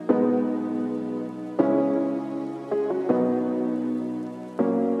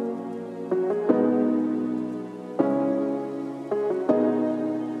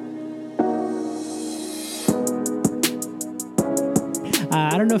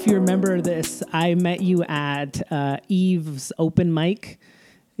know if you remember this. I met you at Eve's open mic.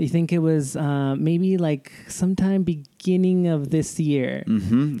 I think it was maybe like sometime beginning of this year.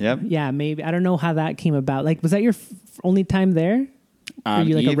 Mm-hmm. Yep. Yeah, maybe. I don't know how that came about. Like, was that your only time there? Were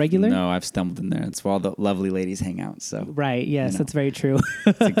you like Eve, a regular? No, I've stumbled in there. It's where all the lovely ladies hang out. So Right. Yes, that's very true.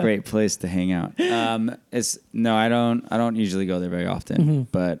 it's a great place to hang out. I don't usually go there very often.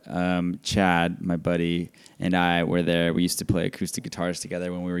 But Chad, my buddy, and I were there. We used to play acoustic guitars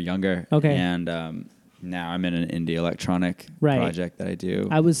together when we were younger. Okay. And now I'm in an indie electronic project that I do.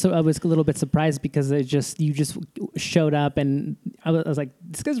 I was a little bit surprised because you just showed up and I was like,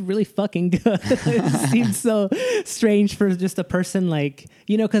 this guy's really fucking good. It seemed so strange for just a person like,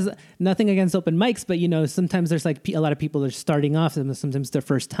 because nothing against open mics, but sometimes there's like a lot of people that are starting off and sometimes their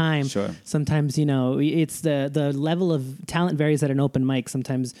first time. Sure. Sometimes, it's the level of talent varies at an open mic.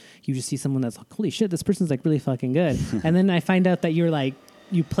 Sometimes you just see someone that's like, holy shit, this person's like really fucking good. And then I find out that you're like,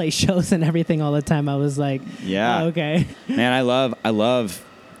 you play shows and everything all the time. I was like, yeah, oh, okay. Man, I love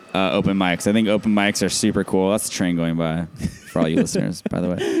open mics. I think open mics are super cool. That's a train going by for all you listeners, by the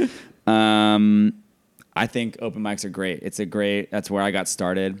way. I think open mics are great. That's where I got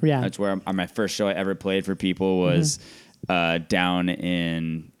started. Yeah. That's where my first show I ever played for people was down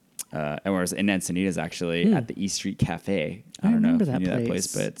in in Encinitas, actually, at the East Street Cafe. I don't know if you knew that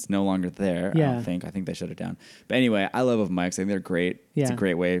place, but it's no longer there. Yeah. I think they shut it down. But anyway, I love open mics. I think they're great. Yeah. It's a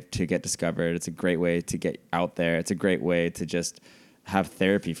great way to get discovered. It's a great way to get out there. It's a great way to just have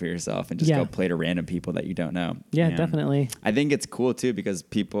therapy for yourself and just go play to random people that you don't know. Yeah, and definitely. I think it's cool too because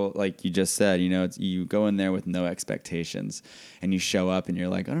people, like you just said, you go in there with no expectations and you show up and you're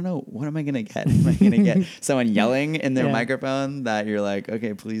like, I don't know, what am I going to get? Am I going to get someone yelling in their microphone that you're like,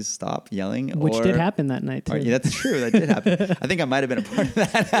 okay, please stop yelling? Which did happen that night too. Yeah, that's true. That did happen. I think I might have been a part of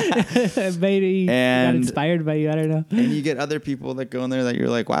that. Maybe got inspired by you. I don't know. And you get other people that go in there that you're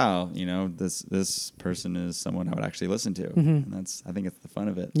like, wow, this person is someone I would actually listen to. And I think it's the fun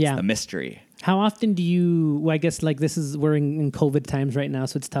of it. Yeah. It's the mystery. How often do you, I guess like we're in COVID times right now,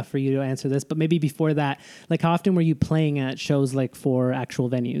 so it's tough for you to answer this, but maybe before that, like how often were you playing at shows like for actual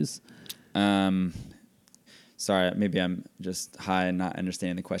venues? Sorry, maybe I'm just high and not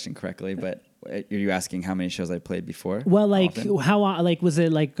understanding the question correctly, but are you asking how many shows I played before? Well, like was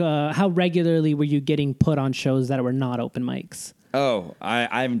it like, how regularly were you getting put on shows that were not open mics? Oh,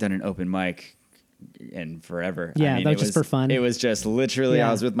 I haven't done an open mic in forever. Yeah, that was just for fun. It was just literally, I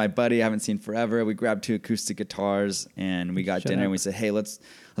was with my buddy I haven't seen forever. We grabbed 2 acoustic guitars and we got dinner and we said, hey, let's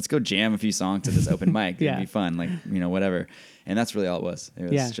go jam a few songs to this open mic. It'd be fun, like, whatever. And that's really all it was. It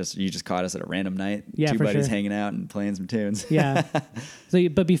was just, you just caught us at a random night, 2 buddies hanging out and playing some tunes. Yeah. So,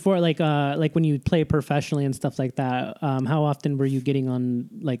 but before, like when you play professionally and stuff like that, how often were you getting on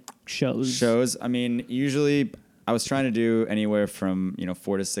like shows? Shows, I mean, usually I was trying to do anywhere from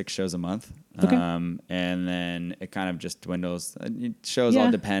 4 to 6 shows a month. Okay. And then it kind of just dwindles. Shows all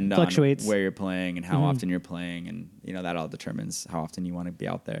depend on where you're playing and how often you're playing, and that all determines how often you want to be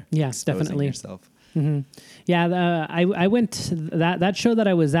out there. Yeah, definitely. Yourself. Mm-hmm. Yeah, I went to that show that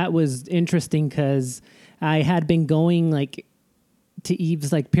I was at was interesting because I had been going like to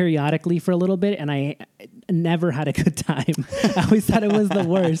Eve's like periodically for a little bit, and I never had a good time. I always thought it was the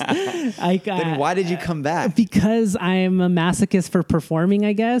worst. Then why did you come back? Because I'm a masochist for performing,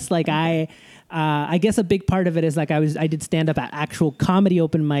 I guess. Like I guess a big part of it is like I did stand up at actual comedy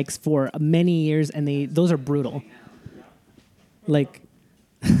open mics for many years, and those are brutal. Like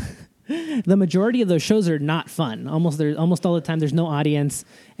the majority of those shows are not fun. Almost all the time there's no audience,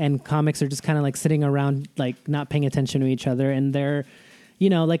 and comics are just kind of like sitting around like not paying attention to each other, and they're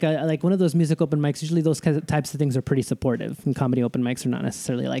like one of those music open mics. Usually those types of things are pretty supportive, and comedy open mics are not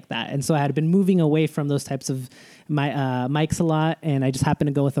necessarily like that. And so I had been moving away from those types of mics a lot, and I just happened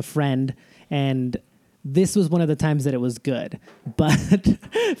to go with a friend, and this was one of the times that it was good. But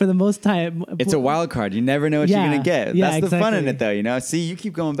for the most time, it's a wild card. You never know what you're going to get. Yeah, that's the fun in it, though. See, you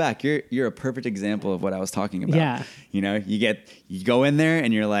keep going back. You're a perfect example of what I was talking about. Yeah. You go in there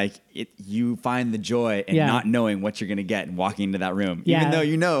and you're like, you find the joy in not knowing what you're going to get and walking into that room. Yeah.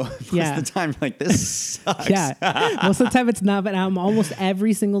 Even though most of the time, like, this sucks. Yeah. Most of the time it's not, but I'm almost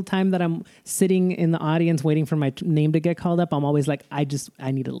every single time that I'm sitting in the audience waiting for my name to get called up, I'm always like, I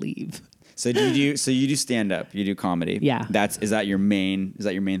need to leave. So you do stand up, you do comedy. Yeah. Is that your main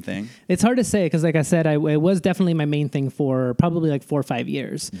thing? It's hard to say because, like I said, it was definitely my main thing for probably like 4 or 5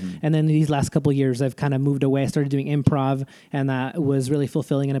 years, and then these last couple of years, I've kind of moved away. I started doing improv, and that was really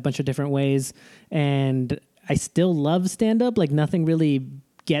fulfilling in a bunch of different ways. And I still love stand up. Like nothing really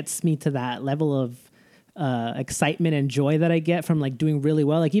gets me to that level of excitement and joy that I get from like doing really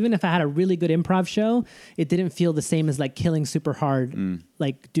well. Like even if I had a really good improv show, it didn't feel the same as like killing super hard,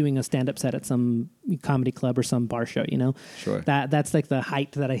 like doing a stand-up set at some comedy club or some bar show, you know? Sure. That's like the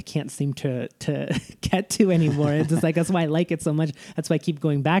height that I can't seem to get to anymore. It's just like, that's why I like it so much. That's why I keep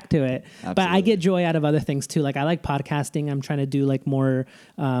going back to it. Absolutely. But I get joy out of other things too. Like I like podcasting. I'm trying to do like more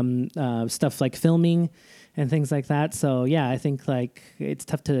stuff like filming and things like that. So yeah, I think like it's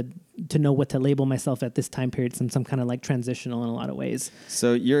tough to know what to label myself at this time period, since I'm kind of like transitional in a lot of ways.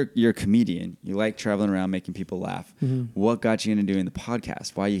 So you're a comedian. You like traveling around making people laugh. What got you into doing the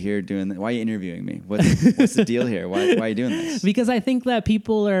podcast? Why are you here doing that? Why are you interviewing me? What's the deal here? Why are you doing this? Because I think that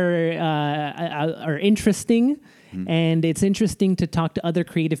people are interesting, and it's interesting to talk to other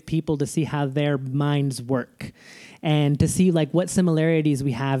creative people to see how their minds work, and to see like what similarities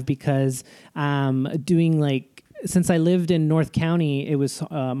we have. Because doing like, since I lived in North County, it was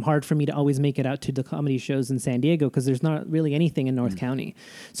hard for me to always make it out to the comedy shows in San Diego because there's not really anything in North County.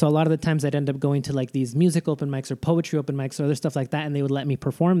 So a lot of the times I'd end up going to like these music open mics or poetry open mics or other stuff like that, and they would let me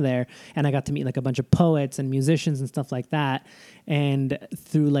perform there. And I got to meet like a bunch of poets and musicians and stuff like that. And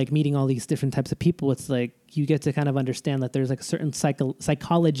through like meeting all these different types of people, it's like you get to kind of understand that there's like a certain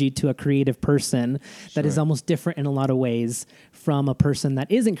psychology to a creative person that is almost different in a lot of ways from a person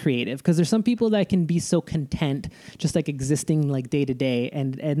that isn't creative. Because there's some people that can be so content just like existing like day to day,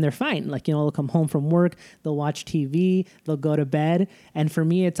 and they're fine. Like, you know, they'll come home from work, they'll watch TV, they'll go to bed. And for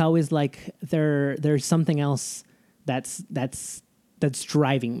me, it's always like there's something else that's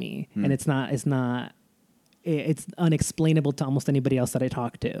driving me, and it's unexplainable to almost anybody else that I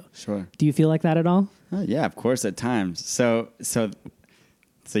talk to. Sure. Do you feel like that at all? Yeah, of course, at times. So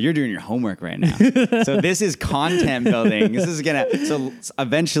you're doing your homework right now. So this is content building. So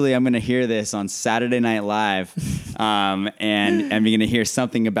eventually I'm gonna hear this on Saturday Night Live, and I'm gonna hear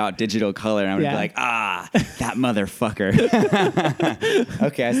something about digital color, and I'm gonna be like, that motherfucker.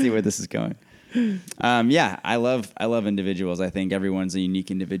 Okay, I see where this is going. I love individuals. I think everyone's a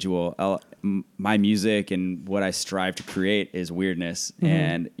unique individual. My music and what I strive to create is weirdness.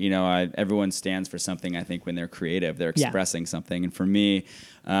 And, you know, everyone stands for something. I think when they're creative, they're expressing something. And for me,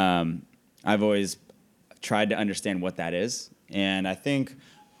 I've always tried to understand what that is. And I think,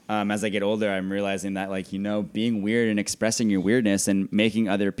 as I get older, I'm realizing that, like, you know, being weird and expressing your weirdness and making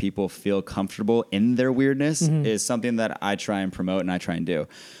other people feel comfortable in their weirdness is something that I try and promote and I try and do.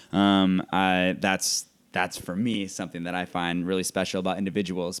 That's for me something that I find really special about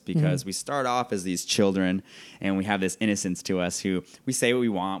individuals, because we start off as these children and we have this innocence to us who we say what we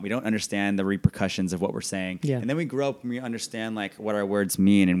want. We don't understand the repercussions of what we're saying. Yeah. And then we grow up and we understand like what our words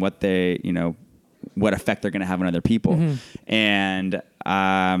mean and what they, you know, what effect they're going to have on other people. And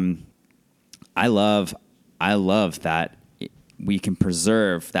I love that we can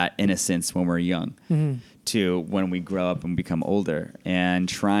preserve that innocence when we're young to when we grow up and become older, and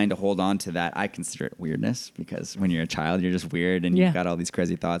trying to hold on to that. I consider it weirdness, because when you're a child, you're just weird and you've got all these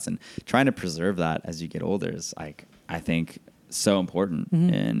crazy thoughts, and trying to preserve that as you get older is like, I think, so important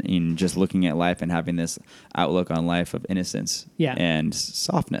in just looking at life and having this outlook on life of innocence and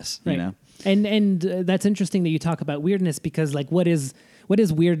softness, you know? And that's interesting that you talk about weirdness, because like, what is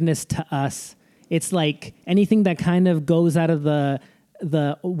weirdness to us? It's like anything that kind of goes out of the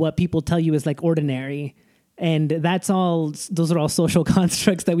what people tell you is like ordinary. And those are all social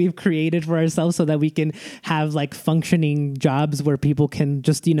constructs that we've created for ourselves so that we can have like functioning jobs where people can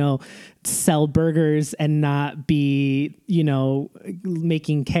just, you know, sell burgers and not be, you know,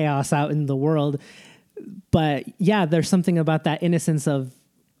 making chaos out in the world. But yeah, there's something about that innocence of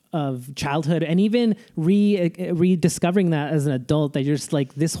childhood, and even rediscovering that as an adult, that you're just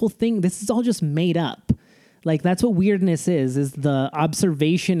like, this whole thing, this is all just made up. Like, that's what weirdness is the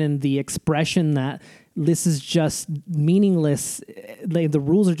observation and the expression that this is just meaningless. Like, the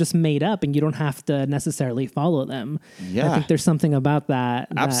rules are just made up and you don't have to necessarily follow them. Yeah. I think there's something about that.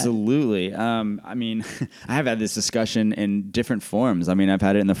 Absolutely. I mean, I have had this discussion in different forms. I mean, I've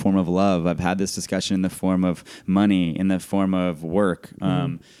had it in the form of love. I've had this discussion in the form of money, in the form of work.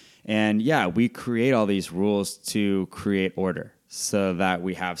 And yeah, we create all these rules to create order, so that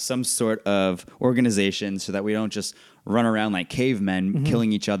we have some sort of organization, so that we don't just run around like cavemen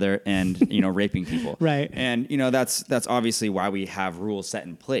killing each other and, you know, raping people. Right. And, you know, that's obviously why we have rules set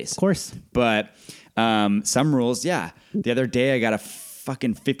in place. Of course. But some rules, the other day I got a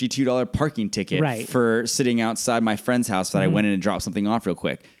fucking $52 parking ticket for sitting outside my friend's house that I went in and dropped something off real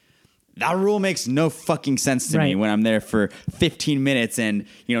quick. That rule makes no fucking sense to me when I'm there for 15 minutes and,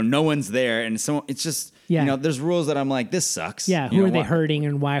 you know, no one's there. And so it's just, you know, there's rules that I'm like, this sucks. Yeah. Who are they hurting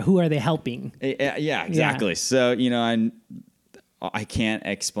and why? Who are they helping? Yeah, exactly. Yeah. So, you know, I can't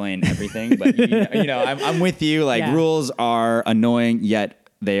explain everything, but I'm with you. Like rules are annoying, yet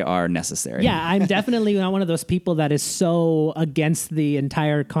they are necessary. Yeah, I'm definitely not one of those people that is so against the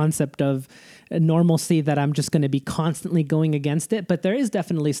entire concept of normalcy that I'm just going to be constantly going against it. But there is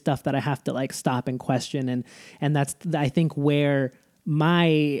definitely stuff that I have to like stop and question, and that's I think where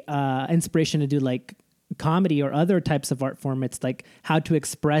my inspiration to do like comedy or other types of art form, it's like how to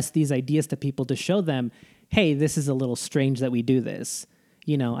express these ideas to people to show them, hey, this is a little strange that we do this.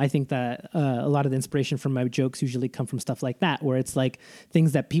 I think that a lot of the inspiration from my jokes usually come from stuff like that, where it's like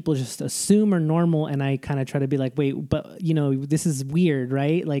things that people just assume are normal. And I kind of try to be like, wait, but this is weird,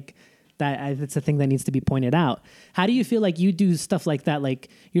 right? Like that's a thing that needs to be pointed out. How do you feel like you do stuff like that? Like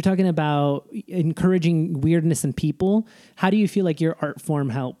you're talking about encouraging weirdness in people. How do you feel like your art form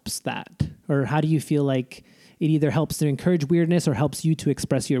helps that? Or how do you feel like it either helps to encourage weirdness or helps you to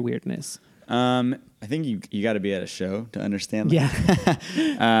express your weirdness? I think you got to be at a show to understand that.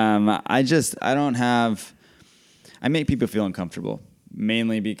 Yeah. I make people feel uncomfortable,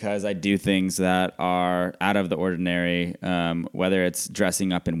 mainly because I do things that are out of the ordinary, whether it's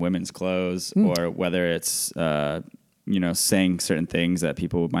dressing up in women's clothes or whether it's, saying certain things that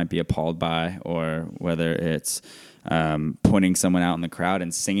people might be appalled by, or whether it's pointing someone out in the crowd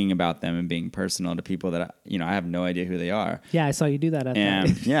and singing about them and being personal to people that I have no idea who they are. Yeah, I saw you do that.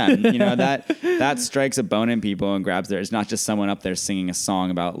 That strikes a bone in people and grabs it's not just someone up there singing a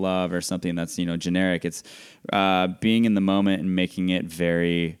song about love or something that's generic. It's being in the moment and making it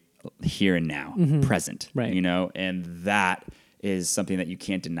very here and now, present. Right. And that is something that you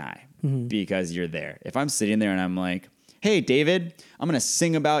can't deny because you're there. If I'm sitting there and I'm like, hey, David, I'm going to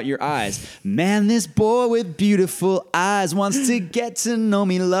sing about your eyes. Man, this boy with beautiful eyes wants to get to know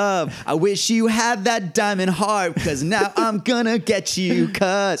me, love. I wish you had that diamond heart because now I'm going to get you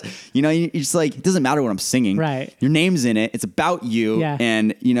because, you're just like, it doesn't matter what I'm singing. Right. Your name's in it. It's about you. Yeah.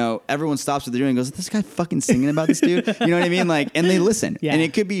 And, everyone stops what they're doing and goes, is this guy fucking singing about this dude? You know what I mean? Like, and they listen. Yeah. And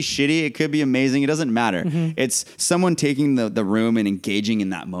it could be shitty. It could be amazing. It doesn't matter. It's someone taking the room and engaging in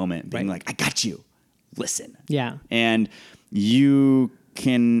that moment, being like, I got you. Listen. Yeah. And you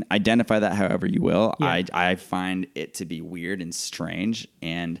can identify that however you will. Yeah. I find it to be weird and strange.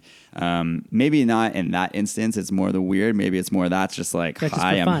 And maybe not in that instance. It's more the weird. Maybe it's more that's just like,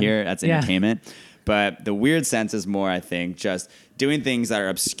 hi, I'm here. That's entertainment. But the weird sense is more, I think, just doing things that are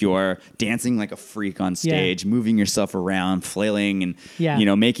obscure, dancing like a freak on stage, moving yourself around, flailing and,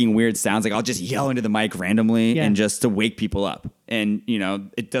 making weird sounds. Like I'll just yell into the mic randomly and just to wake people up. And,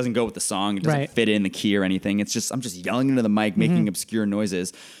 it doesn't go with the song. It doesn't fit in the key or anything. It's just, I'm just yelling into the mic, making obscure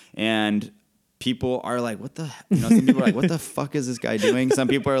noises. And people are like, what the, some people are like, what the fuck is this guy doing? Some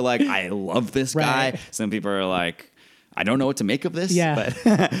people are like, I love this guy. Some people are like, I don't know what to make of this,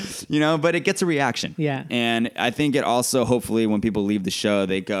 but but it gets a reaction. Yeah. And I think it also, hopefully when people leave the show,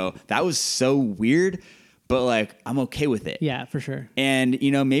 they go, that was so weird, but like, I'm okay with it. Yeah, for sure. And,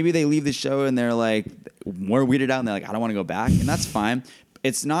 maybe they leave the show and they're like more weirded out and they're like, I don't want to go back. And that's fine.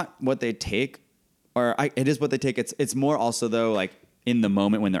 It's not what they take it is what they take. It's more also though, like in the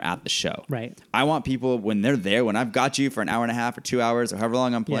moment when they're at the show. Right. I want people when they're there, when I've got you for an hour and a half or 2 hours or however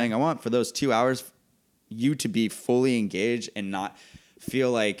long I'm playing, I want for those 2 hours you to be fully engaged and not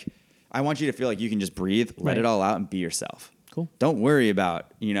feel like, I want you to feel like you can just breathe, let it all out and be yourself. Cool. Don't worry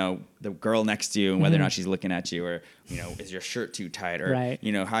about, the girl next to you and whether or not she's looking at you or, is your shirt too tight or,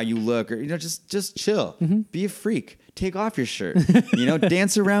 how you look or, just chill, be a freak, take off your shirt,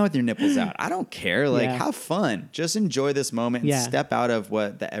 dance around with your nipples out. I don't care. Like have fun, just enjoy this moment and step out of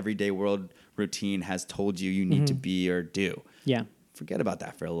what the everyday world routine has told you need to be or do. Yeah. Forget about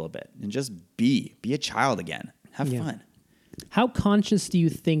that for a little bit and just be a child again. Have fun. How conscious do you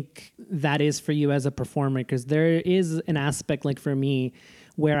think that is for you as a performer? Because there is an aspect, like for me,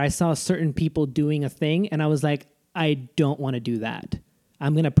 where I saw certain people doing a thing and I was like, I don't want to do that.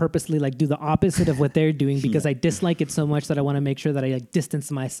 I'm going to purposely like do the opposite of what they're doing because I dislike it so much that I want to make sure that I like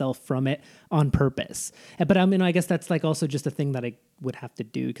distance myself from it on purpose. But I guess that's like also just a thing that I would have to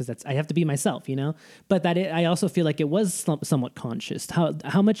do because I have to be myself, but I also feel like it was somewhat conscious.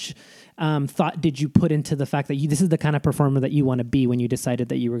 How much thought did you put into the fact that this is the kind of performer that you want to be when you decided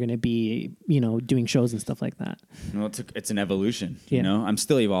that you were going to be, doing shows and stuff like that? Well, it's an evolution, I'm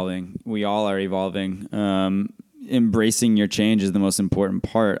still evolving. We all are evolving. Embracing your change is the most important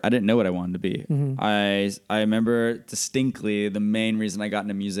part. I didn't know what I wanted to be. I remember distinctly the main reason I got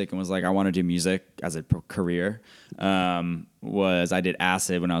into music and was like, I want to do music as a career, was I did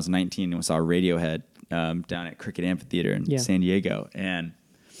acid when I was 19 and saw Radiohead down at Cricket Amphitheater in San Diego. And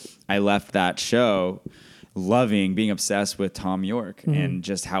I left that show being obsessed with Tom York and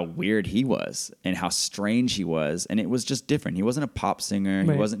just how weird he was and how strange he was. And it was just different. He wasn't a pop singer.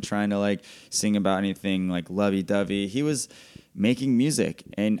 Right. He wasn't trying to like sing about anything like lovey-dovey. He was making music,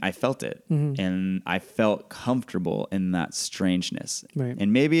 and I felt it. And I felt comfortable in that strangeness. Right.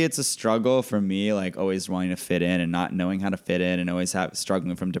 And maybe it's a struggle for me, like always wanting to fit in and not knowing how to fit in, and always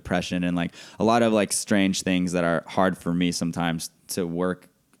struggling from depression and like a lot of like strange things that are hard for me sometimes to work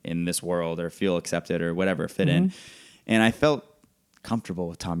in this world or feel accepted or whatever, fit in. And I felt comfortable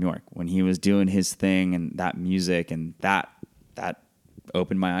with Tom York when he was doing his thing, and that music, and that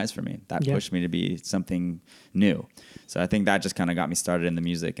opened my eyes for me. That pushed me to be something new. So I think that just kind of got me started in the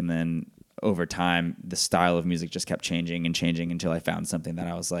music. And then over time, the style of music just kept changing and changing until I found something that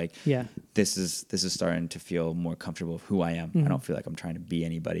I was like, this is starting to feel more comfortable with who I am. I don't feel like I'm trying to be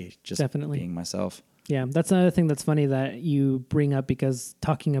anybody, just being myself. Yeah, that's another thing that's funny that you bring up, because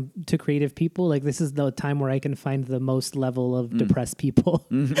talking to creative people, like this is the time where I can find the most level of depressed people.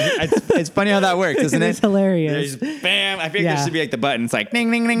 It's funny how that works, isn't it? It's hilarious. There's, bam! I think there should be like the button. It's like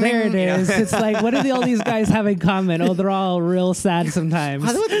ding, ding, ding, there ding. There it is. It's like, what do all these guys have in common? Oh, they're all real sad sometimes.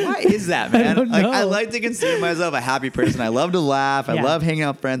 Why is that, man? I don't know. I like to consider myself a happy person. I love to laugh. I love hanging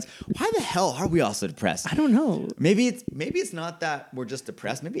out with friends. Why the hell are we all so depressed? I don't know. Maybe it's not that we're just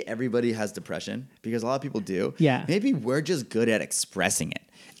depressed. Maybe everybody has depression, because a lot of people do. Yeah. Maybe we're just good at expressing it.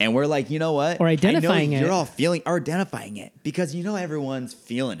 And we're like, you know what? Or identifying it. You're all feeling, or identifying it, because everyone's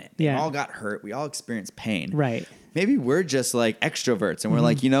feeling it. Yeah. We all got hurt. We all experience pain. Right. Maybe we're just like extroverts, and we're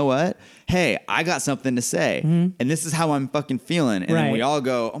like, you know what? Hey, I got something to say, and this is how I'm fucking feeling. And then we all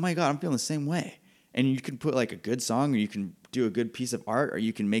go, oh my God, I'm feeling the same way. And you can put like a good song, or you can do a good piece of art, or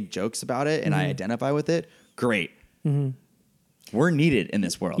you can make jokes about it, and I identify with it. Great. We're needed in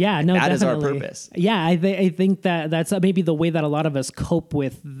this world. Yeah, no, that definitely. is our purpose. Yeah, I think that's maybe the way that a lot of us cope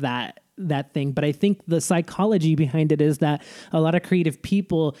with that thing. But I think the psychology behind it is that a lot of creative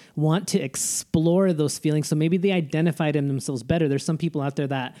people want to explore those feelings. So maybe they identified in themselves better. There's some people out there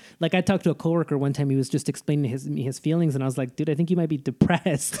that, like, I talked to a coworker one time. He was just explaining his feelings, and I was like, dude, I think you might be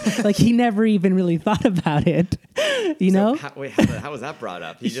depressed. Like, he never even really thought about it. You know? How was that brought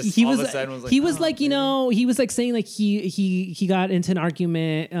up? He all of a sudden was like, he was like, he was like saying like he got into an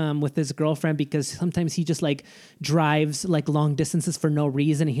argument with his girlfriend because sometimes he just like drives like long distances for no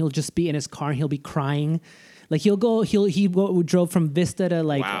reason. And he'll just be in his car and he'll be crying. Like he drove from Vista to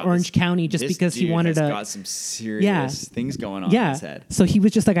like Orange County just because he wanted to. Got some serious things going on in his head. So he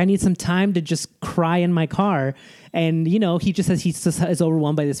was just like, I need some time to just cry in my car. And, he just says he just is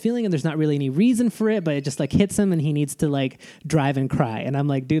overwhelmed by this feeling and there's not really any reason for it, but it just like hits him and he needs to like drive and cry. And I'm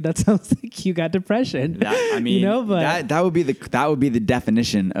like, dude, that sounds like you got depression. That would be the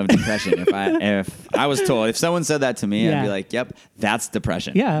definition of depression. if I was told, if someone said that to me, I'd be like, yep, that's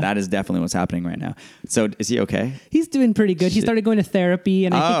depression. Yeah. That is definitely what's happening right now. So is he okay? He's doing pretty good. He started going to therapy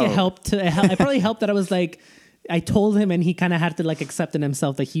and I think it helped. It probably helped that I was like, I told him and he kind of had to like accept in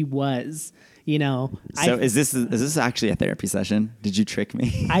himself that he was. So is this actually a therapy session? Did you trick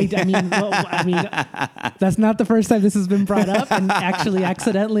me? I mean, that's not the first time this has been brought up. And actually,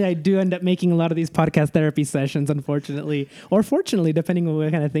 accidentally, I do end up making a lot of these podcast therapy sessions, unfortunately, or fortunately, depending on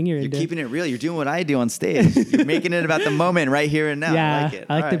what kind of thing you're into. You're keeping it real. You're doing what I do on stage. You're making it about the moment right here and now. Yeah, I like it.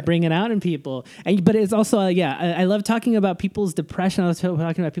 I like to bring it out in people. But it's also, I love talking about people's depression. I was talking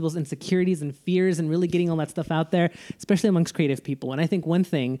about people's insecurities and fears and really getting all that stuff out there, especially amongst creative people. And I think one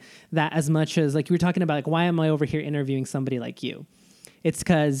thing that as much as like you were talking about, like, why am I over here interviewing somebody like you? It's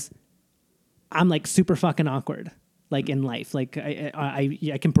because I'm like super fucking awkward, like in life. Like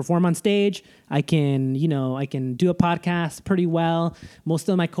I can perform on stage. I can do a podcast pretty well. Most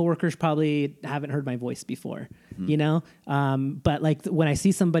of my coworkers probably haven't heard my voice before, but like when I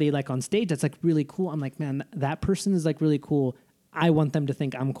see somebody like on stage, that's like really cool. I'm like, man, that person is like really cool. I want them to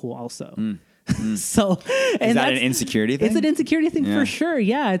think I'm cool also. So, and is that an insecurity thing? It's an insecurity thing for sure.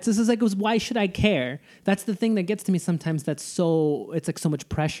 Yeah. It's just like, why should I care? That's the thing that gets to me sometimes. It's like so much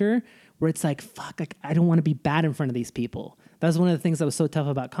pressure where it's like, fuck, like I don't want to be bad in front of these people. That was one of the things that was so tough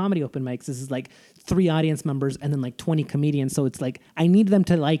about comedy open mics. This is like 3 audience members and then like 20 comedians. So it's like, I need them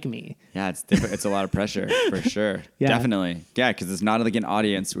to like me. Yeah. It's different. It's a lot of pressure for sure. Yeah. Definitely. Yeah. Cause it's not like an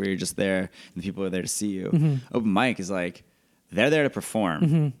audience where you're just there and the people are there to see you. Open mic is like, they're there to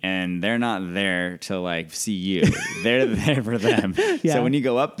perform and they're not there to like see you. They're there for them. Yeah. So when you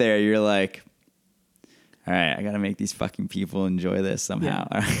go up there, you're like, all right, I got to make these fucking people enjoy this somehow.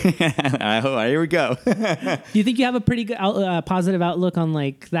 Yeah. Here we go. Do you think you have a pretty good positive outlook on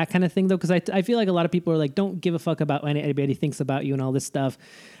like that kind of thing though? Because I feel like a lot of people are like, don't give a fuck about what anybody thinks about you and all this stuff.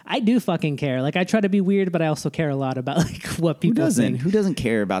 I do fucking care. Like I try to be weird, but I also care a lot about like what people think. Who doesn't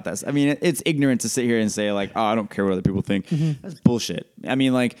care about that? I mean, it's ignorant to sit here and say like, oh, I don't care what other people think. Mm-hmm. That's bullshit. I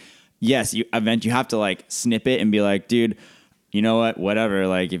mean, like, yes, you have to like snip it and be like, dude, you know what? Whatever.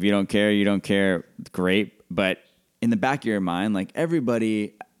 Like, if you don't care, you don't care. Great. But in the back of your mind, like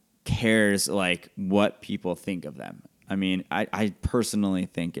everybody cares like what people think of them. I mean, I personally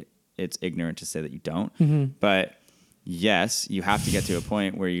think it's ignorant to say that you don't. Mm-hmm. But yes, you have to get to a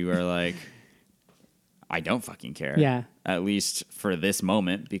point where you are like, I don't fucking care. Yeah. At least for this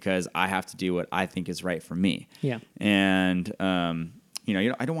moment, because I have to do what I think is right for me. Yeah. And,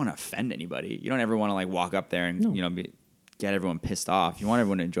 I don't want to offend anybody. You don't ever want to like walk up there and, get everyone pissed off. You want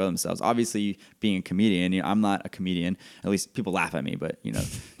everyone to enjoy themselves. Obviously, being a comedian, I'm not a comedian. At least people laugh at me, but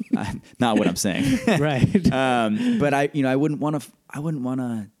not what I'm saying. Right. But I wouldn't want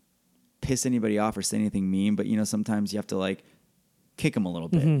to piss anybody off or say anything mean. But sometimes you have to like kick them a little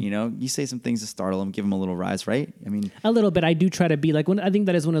bit. Mm-hmm. You say some things to startle them, give them a little rise, right? I mean, a little bit. I do try to be like I think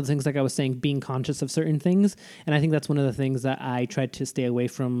that is one of the things, like I was saying, being conscious of certain things, and I think that's one of the things that I try to stay away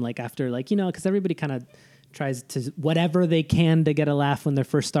from. Like after, like because everybody kind of tries to whatever they can to get a laugh when they're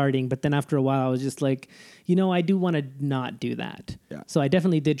first starting. But then after a while, I was just like, I do want to not do that. Yeah. So I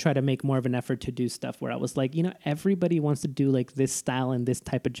definitely did try to make more of an effort to do stuff where I was like, everybody wants to do like this style and this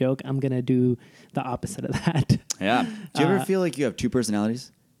type of joke. I'm going to do the opposite of that. Yeah. Do you ever feel like you have two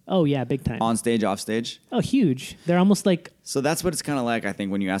personalities? Oh, yeah, big time. On stage, off stage? Oh, huge. They're almost like... So that's what it's kind of like, I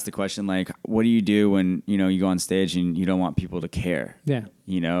think, when you ask the question, like, what do you do when, you go on stage and you don't want people to care? Yeah.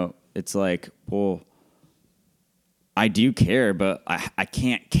 It's like, well... I do care, but I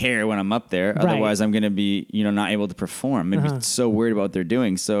can't care when I'm up there. Right. Otherwise, I'm going to be, not able to perform. I'm be so worried about what they're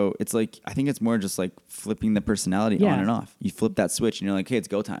doing. So it's like, I think it's more just like flipping the personality on and off. You flip that switch and you're like, hey, it's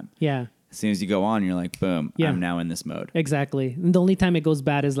go time. Yeah. As soon as you go on, you're like, boom, I'm now in this mode. Exactly. And the only time it goes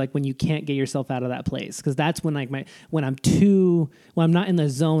bad is like when you can't get yourself out of that place. Because that's when when I'm not in the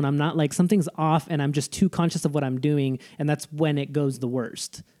zone, I'm not like, something's off and I'm just too conscious of what I'm doing. And that's when it goes the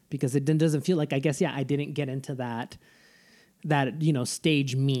worst. Because it then doesn't feel like, I guess, I didn't get into that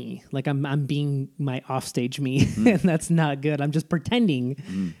stage me. Like I'm being my offstage me, and that's not good. I'm just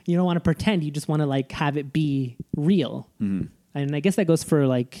pretending. You don't want to pretend. You just want to like have it be real. And I guess that goes for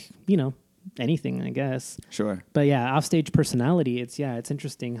like anything. I guess. Sure. But yeah, offstage personality. It's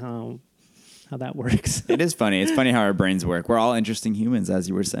interesting how that works. It is funny. It's funny how our brains work. We're all interesting humans, as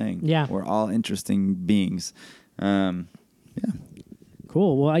you were saying. Yeah. We're all interesting beings. Yeah.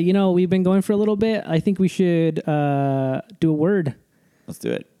 Cool. Well, we've been going for a little bit. I think we should do a word. Let's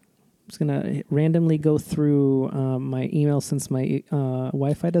do it. I'm just going to randomly go through my email since my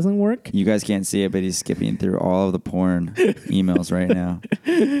Wi-Fi doesn't work. You guys can't see it, but he's skipping through all of the porn emails right now.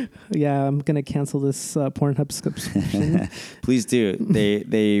 Yeah, I'm going to cancel this Pornhub subscription. Please do.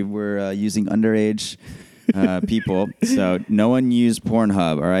 They were using underage people, so no one used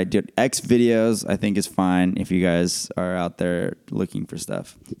Pornhub. All right, dude. X videos I think is fine if you guys are out there looking for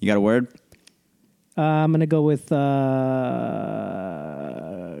stuff. You got a word? I'm gonna go with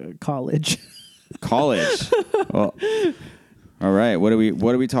college. College. Well, all right. What are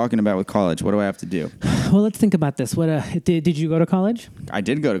we talking about with college? What do I have to do? Well, let's think about this. What did you go to college? I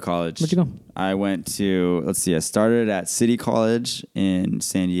did go to college. Where'd you go? I went to, I started at City College in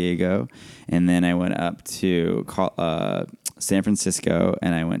San Diego, and then I went up to San Francisco,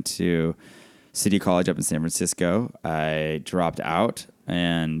 and I went to City College up in San Francisco. I dropped out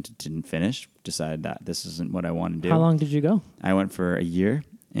and didn't finish, decided that this isn't what I want to do. How long did you go? I went for a year,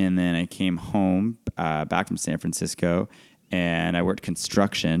 and then I came home back from San Francisco, and I worked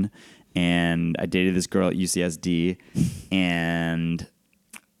construction, and I dated this girl at UCSD, and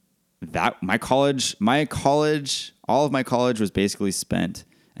my college, all of my college was basically spent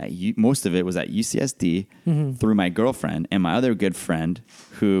most of it was at UCSD through my girlfriend and my other good friend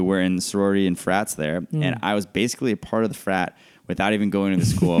who were in sorority and frats there. And I was basically a part of the frat without even going to the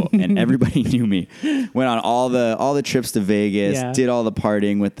school. And everybody knew me. Went on all the trips to Vegas, did all the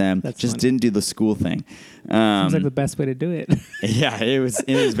partying with them. That's just funny. Didn't do the school thing. Seems like the best way to do it. Yeah, it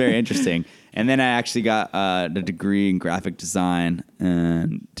was very interesting. And then I actually got the degree in graphic design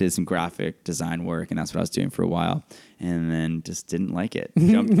and did some graphic design work, and that's what I was doing for a while. And then just didn't like it.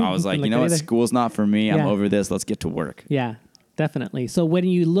 I was like, you know what? School's not for me. I'm over this. Let's get to work. Yeah, definitely. So when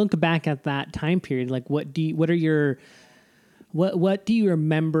you look back at that time period, like what do you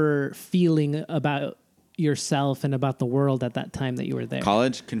remember feeling about yourself and about the world at that time that you were there?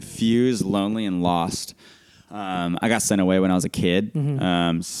 College, confused, lonely, and lost. I got sent away when I was a kid.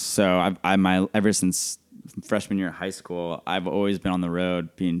 So ever since freshman year of high school, I've always been on the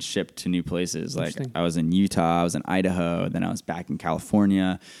road being shipped to new places. Like I was in Utah, I was in Idaho, then I was back in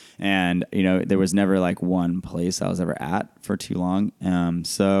California. And, there was never like one place I was ever at for too long.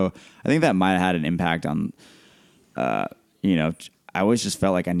 So I think that might have had an impact on, I always just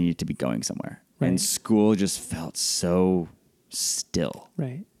felt like I needed to be going somewhere. Right. And school just felt so still.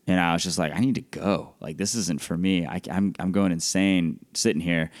 Right. And I was just like, I need to go. Like, this isn't for me. I'm going insane sitting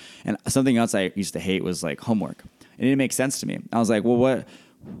here. And something else I used to hate was like homework. It didn't make sense to me. I was like, well,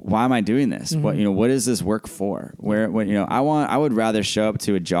 why am I doing this? What is this work for? I would rather show up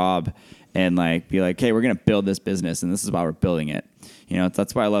to a job and like be like, hey, we're going to build this business and this is why we're building it.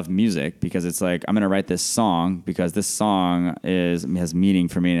 That's why I love music, because it's like, I'm going to write this song because this song has meaning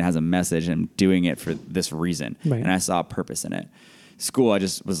for me and it has a message and I'm doing it for this reason. Right. And I saw a purpose in it. School, I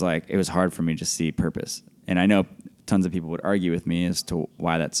just was like, it was hard for me to see purpose. And I know tons of people would argue with me as to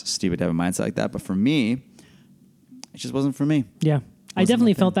why that's stupid to have a mindset like that. But for me, it just wasn't for me. Yeah. I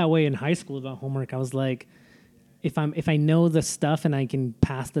definitely felt that way in high school about homework. I was like, if I know the stuff and I can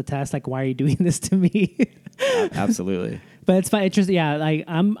pass the test, like, why are you doing this to me? Absolutely. But it's fine. It's just, yeah, like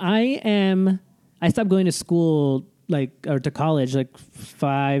I stopped going to school or to college like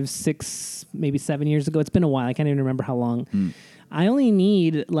 5, 6, maybe 7 years ago. It's been a while. I can't even remember how long. I only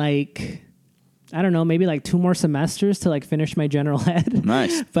need like, I don't know, maybe like 2 more semesters to like finish my general ed.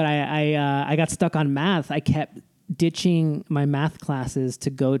 Nice. But I got stuck on math. I kept ditching my math classes to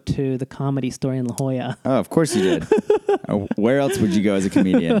go to the Comedy Store in La Jolla. Oh, of course you did. Where else would you go as a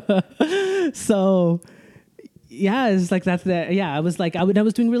comedian? So yeah, it's like I was like, I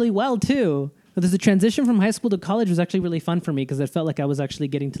was doing really well too. But the transition from high school to college was actually really fun for me because I felt like I was actually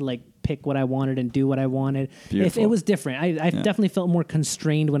getting to like pick what I wanted and do what I wanted. It was different. I definitely felt more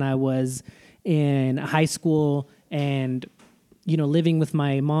constrained when I was in high school and, living with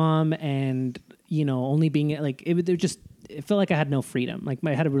my mom and, only being like, it felt like I had no freedom. Like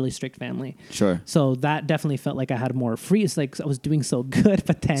I had a really strict family. Sure. So that definitely felt like I had more free. It's like I was doing so good,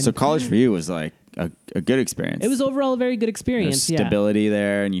 but then. So college for you was like a good experience. It was overall a very good experience. There's stability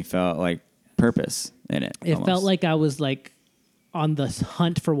there and you felt like purpose in it. It felt like I was like on the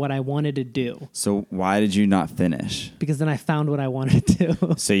hunt for what I wanted to do. So why did you not finish? Because then I found what I wanted to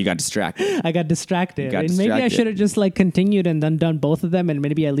do. So you got distracted. I got distracted. Maybe I should have just like continued and then done both of them and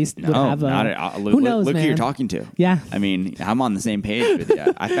maybe at least would have who knows, look who you're talking to. Yeah. I mean, I'm on the same page with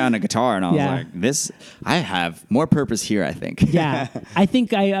you. I found a guitar and I was like, I have more purpose here, I think. Yeah. I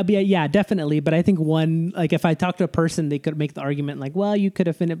think yeah, definitely. But I think like if I talk to a person, they could make the argument like, well, you could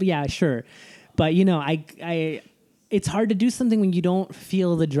have finished. But yeah, sure. But it's hard to do something when you don't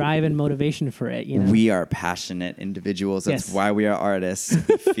feel the drive and motivation for it. We are passionate individuals. That's why we are artists.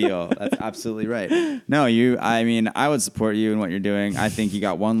 We feel that's absolutely right. No, I would support you in what you're doing. I think you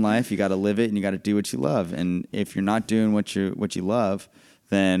got one life. You got to live it and you got to do what you love. And if you're not doing what you love,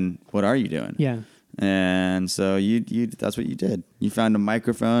 then what are you doing? Yeah. And so that's what you did. You found a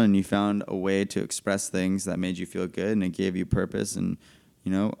microphone and you found a way to express things that made you feel good and it gave you purpose. And,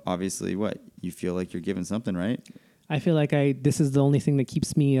 obviously you feel like you're giving something, right? I feel like this is the only thing that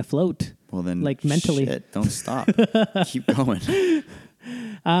keeps me afloat. Well, then, like mentally, don't stop. Keep going.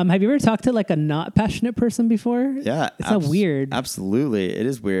 Have you ever talked to like a not passionate person before? Yeah, it's not weird. Absolutely, it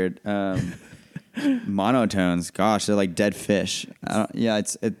is weird. Monotones, gosh, they're like dead fish. I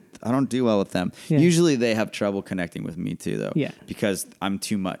don't do well with them. Yeah. Usually, they have trouble connecting with me too, though. Yeah, because I'm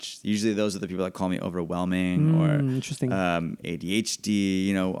too much. Usually, those are the people that call me overwhelming or interesting.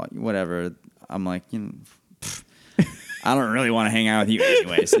 ADHD. Whatever. I'm like, I don't really want to hang out with you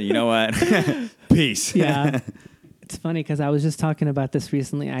anyway, so you know what? Peace. Yeah. It's funny because I was just talking about this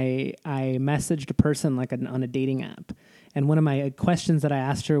recently. I messaged a person like on a dating app. And one of my questions that I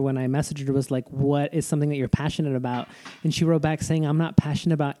asked her when I messaged her was like, what is something that you're passionate about? And she wrote back saying, I'm not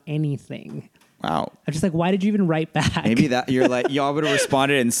passionate about anything. Wow. I'm just like, why did you even write back? Maybe that you're like, y'all would have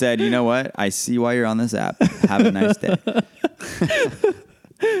responded and said, you know what? I see why you're on this app. Have a nice day.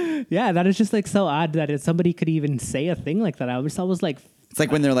 Yeah, that is just like so odd that somebody could even say a thing like that. I was like, it's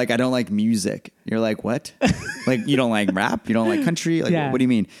like when they're like, I don't like music. You're like, what? Like, you don't like rap? You don't like country? Like, what do you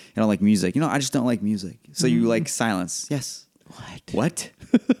mean? You don't like music? I just don't like music. So you like silence. Yes. What? What?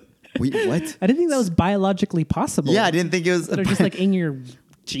 I didn't think that was biologically possible. Yeah, I didn't think it was. They're just like in your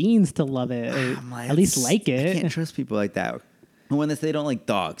genes to love it. Or like, at least like it. I can't trust people like that. When they say they don't like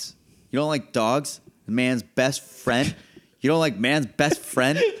dogs. You don't like dogs? The man's best friend? You don't like man's best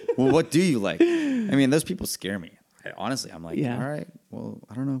friend? Well, what do you like? I mean, those people scare me. Honestly, I'm like, all right, well,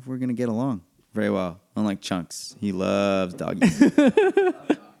 I don't know if we're going to get along. very well. Unlike Chunks, he loves doggies.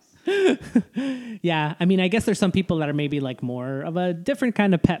 Yeah, I mean, I guess there's some people that are maybe like more of a different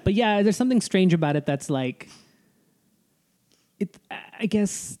kind of pet, but yeah, there's something strange about it that's like, it. I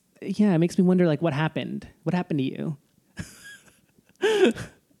guess, yeah, it makes me wonder like what happened. What happened to you?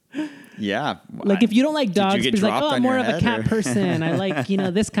 Yeah. Like if you don't like dogs, get but like, dropped oh, I'm on more your of a head, cat or- person. I like,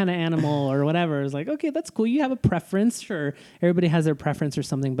 this kind of animal or whatever. It's like, okay, that's cool. You have a preference. Sure. Everybody has their preference or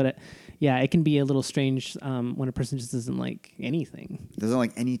something, but it can be a little strange when a person just doesn't like anything. Doesn't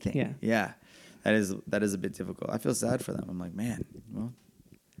like anything. Yeah. Yeah. That is a bit difficult. I feel sad for them. I'm like, man, well,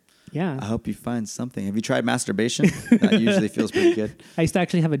 Yeah. I hope you find something. Have you tried masturbation? That usually feels pretty good. I used to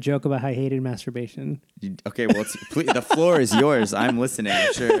actually have a joke about how I hated masturbation. Okay, well, please, the floor is yours. I'm listening.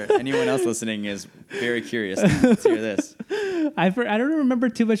 I'm sure anyone else listening is very curious. Let's hear this. I don't remember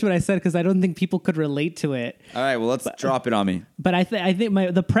too much what I said because I don't think people could relate to it. All right, well, let's drop it on me. But I think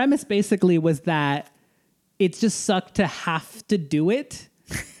the premise basically was that it just sucked to have to do it.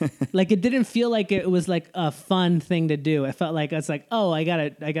 Like it didn't feel like it was like a fun thing to do. It felt like it's like, oh, I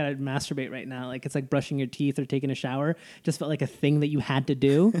gotta masturbate right now. Like it's like brushing your teeth or taking a shower. It just felt like a thing that you had to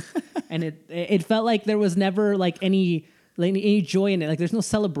do, and it felt like there was never like any joy in it. Like there's no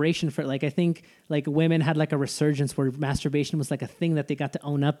celebration for it. Like I think like women had like a resurgence where masturbation was like a thing that they got to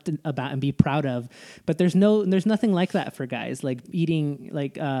own up about and be proud of. But there's nothing like that for guys. Like eating,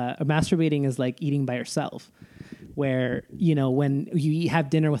 like masturbating is like eating by yourself. Where, when you have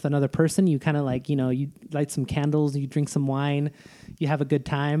dinner with another person, you kind of like, you light some candles, you drink some wine, you have a good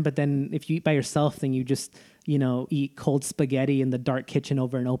time. But then if you eat by yourself, then you just, eat cold spaghetti in the dark kitchen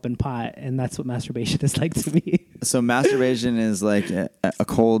over an open pot. And that's what masturbation is like to me. So masturbation is like a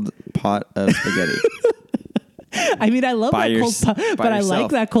cold pot of spaghetti. I mean, I love that cold pot, but I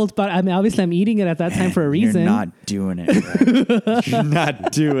like that cold pot. I mean, obviously I'm eating it at that time for a reason. You're not doing it right. You're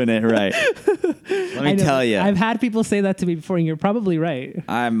not doing it right. Let me tell you. I've had people say that to me before, and you're probably right.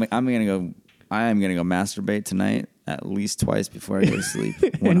 I am gonna go masturbate tonight at least twice before I go to sleep.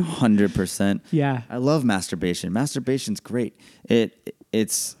 100%. Yeah. I love masturbation. Masturbation's great.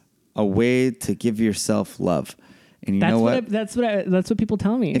 It's a way to give yourself love. And you know what? That's what people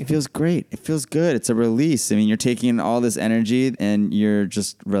tell me. It feels great. It feels good. It's a release. I mean, you're taking all this energy and you're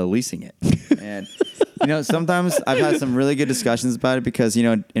just releasing it. And sometimes I've had some really good discussions about it because,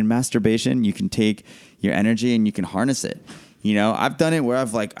 in masturbation, you can take your energy and you can harness it. I've done it where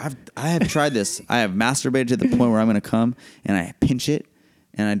I have tried this. I have masturbated to the point where I'm going to come and I pinch it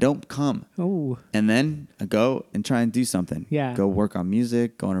and I don't come. Oh. And then I go and try and do something. Yeah. Go work on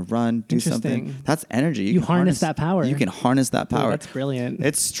music, go on a run, do something. That's energy. You harness that power. You can harness that power. Oh, that's brilliant.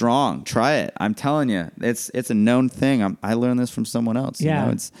 It's strong. Try it. I'm telling you. It's a known thing. I learned this from someone else.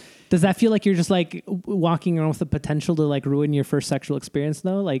 Yeah. Does that feel like you're just like walking around with the potential to like ruin your first sexual experience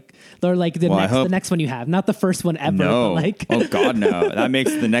though? Like, or like the next one you have, not the first one ever. No. But like Oh God, no. That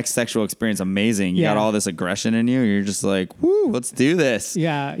makes the next sexual experience amazing. You got all this aggression in you. You're just like, woo, let's do this.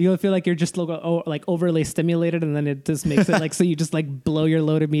 Yeah. You'll feel like you're just like overly stimulated and then it just makes it like, so you just like blow your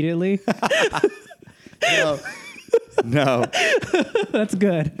load immediately. No. That's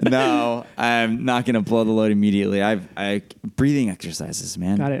good. No, I'm not going to blow the load immediately. I breathing exercises,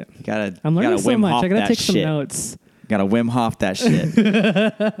 man. Got it. I'm learning so much. I got to take some notes. Got to Wim Hof that shit.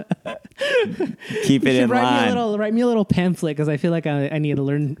 Keep it in line. Write me a little pamphlet because I feel like I need to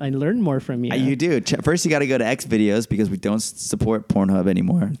learn. I learn more from you. You do. First, you got to go to X videos because we don't support Pornhub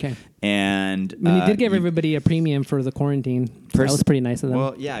anymore. Okay. And you did give everybody a premium for the quarantine. That was pretty nice of them.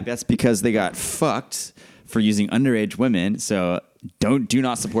 Well, yeah, that's because they got fucked for using underage women. So do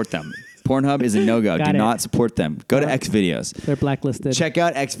not support them. Pornhub is a no-go. Do not support them. Go to X videos. They're blacklisted. Check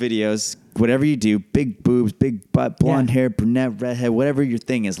out X videos. Whatever you do, big boobs, big butt, blonde hair, brunette, redhead, whatever your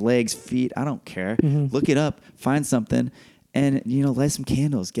thing is, legs, feet, I don't care. Mm-hmm. Look it up, find something, and light some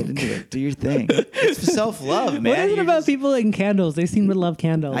candles, get into it, do your thing. It's self-love, man. What is it about people lighting candles? They seem to love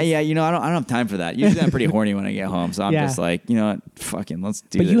candles. I don't have time for that. Usually I'm pretty horny when I get home, so I'm just like, fucking let's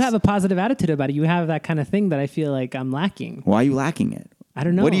do this. But you have a positive attitude about it. You have that kind of thing that I feel like I'm lacking. Why are you lacking it? I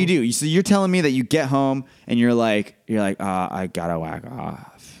don't know. What do you do? So you're telling me that you get home and you're like, I gotta whack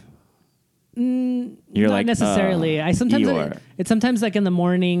off. You're not like necessarily. It's sometimes like in the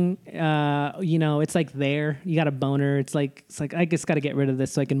morning. It's like there. You got a boner. It's like I just got to get rid of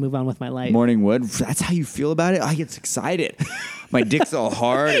this so I can move on with my life. Morning wood. That's how you feel about it. I get excited. my dick's all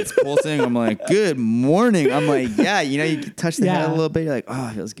hard. It's pulsing. I'm like, good morning. I'm like, yeah, you touch the head a little bit. You're like, oh,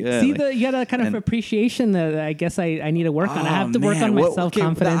 it feels good. See, like, you got that kind of appreciation that I guess I need to work on. I have to work on my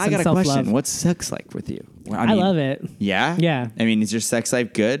self-confidence and self-love. I got a question. What's sex like with you? I love it. Yeah? Yeah. I mean, is your sex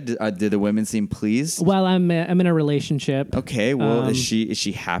life good? Do the women seem pleased? Well, I'm in a relationship. Okay. Well, is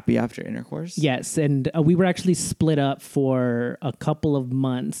she happy after intercourse? Yes. And we were actually split up for a couple of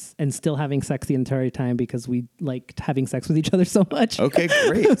months and still having sex the entire time because we liked having sex with each other so much. Okay,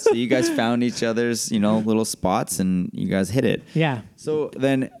 great. So you guys found each other's, little spots and you guys hit it. Yeah. So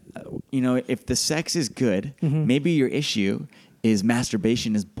then, if the sex is good, maybe your issue is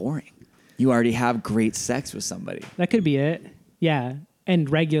masturbation is boring. You already have great sex with somebody. That could be it. Yeah. And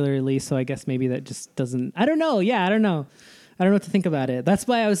regularly. So I guess maybe that just doesn't, I don't know. Yeah. I don't know what to think about it. That's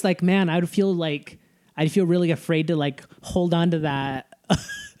why I was like, man, I'd feel really afraid to like hold on to that,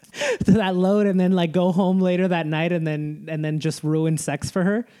 to that load and then like go home later that night and then just ruin sex for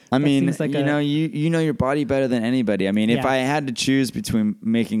her. I mean, like you know your body better than anybody. I mean, if I had to choose between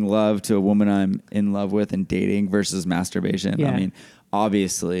making love to a woman I'm in love with and dating versus masturbation, I mean,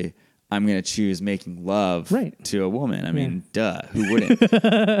 obviously I'm going to choose making love to a woman. I mean, duh, who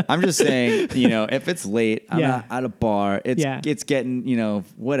wouldn't? I'm just saying, if it's late, I'm at a bar, it's getting,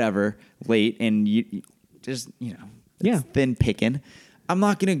 whatever, late, and you just, it's thin picking. I'm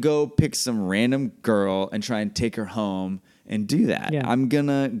not going to go pick some random girl and try and take her home and do that. Yeah. I'm going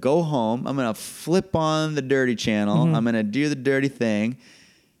to go home. I'm going to flip on the dirty channel. I'm going to do the dirty thing.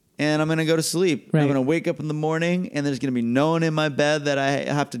 And I'm going to go to sleep. Right. I'm going to wake up in the morning, and there's going to be no one in my bed that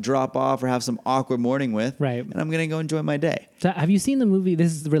I have to drop off or have some awkward morning with. Right. And I'm going to go enjoy my day. So have you seen the movie?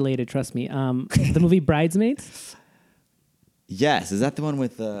 This is related, trust me. The movie Bridesmaids? Yes. Is that the one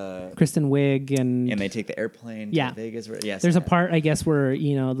with Kristen Wiig and they take the airplane to Vegas? Yes. There's a part, I guess, where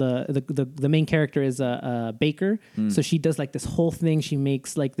the main character is a baker. So she does like this whole thing. She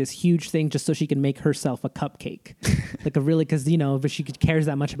makes like this huge thing just so she can make herself a cupcake. Because but she cares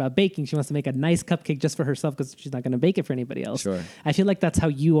that much about baking, she wants to make a nice cupcake just for herself because she's not going to bake it for anybody else. Sure. I feel like that's how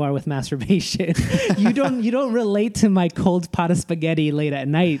you are with masturbation. you don't relate to my cold pot of spaghetti late at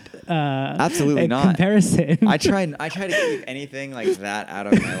night. Absolutely not. Comparison. I try to keep anything like that out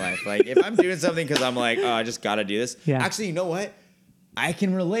of my life. Like if I'm doing something because I'm like, oh, I just got to do this. Yeah. Actually, you know what? I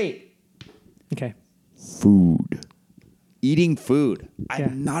can relate. Okay. Food. Eating food.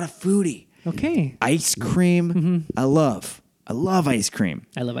 I'm not a foodie. Okay. Ice cream. I love ice cream.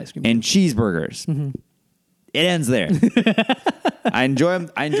 I love ice cream. And cheeseburgers. It ends there. I enjoy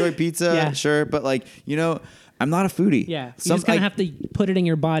pizza, sure, but I'm not a foodie. Yeah, you just kind of have to put it in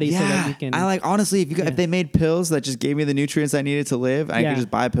your body so that you can. I honestly, if they made pills that just gave me the nutrients I needed to live, I could just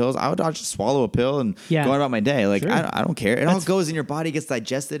buy pills. I'll just swallow a pill and go about my day. Sure. I don't care. It all goes in your body, gets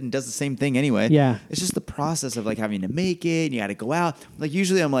digested, and does the same thing anyway. Yeah, it's just the process of having to make it. And you got to go out.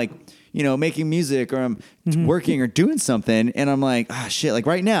 Usually I'm making music or I'm working or doing something, and I'm like, shit. Like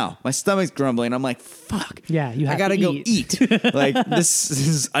right now, my stomach's grumbling. I'm like, fuck. Yeah, I gotta go eat. This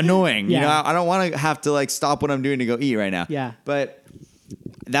is annoying. Yeah. I don't want to have to stop what I'm doing to go eat right now. Yeah. But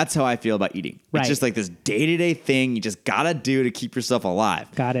that's how I feel about eating. Right. It's just this day-to-day thing you just gotta do to keep yourself alive.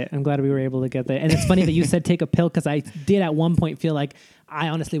 Got it. I'm glad we were able to get that. And it's funny that you said take a pill, because I did at one point feel like I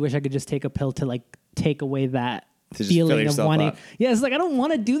honestly wish I could just take a pill to take away that feeling of wanting up. Yeah, it's I don't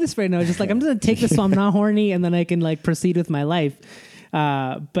want to do this right now. It's just I'm just gonna take this so I'm not horny, and then I can proceed with my life.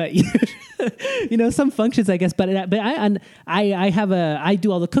 But some functions, I guess. But I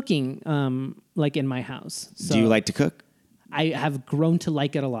do all the cooking in my house. So do you like to cook? I have grown to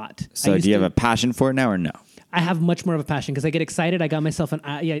like it a lot. So do you have a passion for it now or no? I have much more of a passion because I get excited. I got myself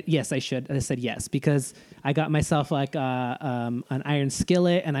yes, I should. I said yes because I got myself an iron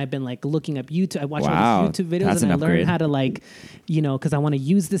skillet, and I've been looking up YouTube. I watch all these YouTube videos, and I learned how to because I want to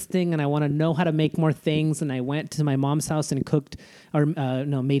use this thing and I want to know how to make more things. And I went to my mom's house and cooked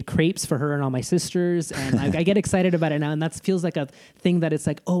made crepes for her and all my sisters, and I get excited about it now. And that feels like a thing that it's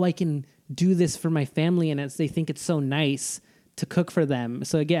I can do this for my family, and they think it's so nice to cook for them.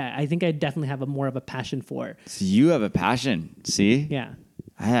 So yeah, I think I definitely have more of a passion for it. So you have a passion, see? Yeah.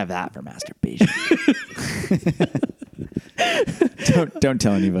 I have that for masturbation. Don't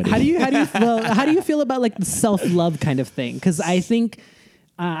tell anybody. How do you feel about the self-love kind of thing? Because I think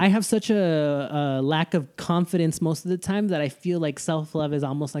I have such a lack of confidence most of the time that I feel like self-love is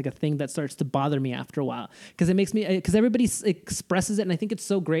almost like a thing that starts to bother me after a while. Because it makes me, because everybody expresses it, and I think it's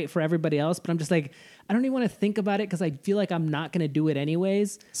so great for everybody else, but I'm just I don't even want to think about it because I feel like I'm not going to do it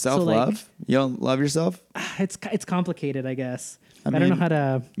anyways. Self-love? So you don't love yourself? It's complicated, I guess. I don't know how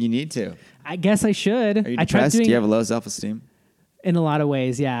to. You need to. I guess I should. Are you depressed? Do you have a low self-esteem? In a lot of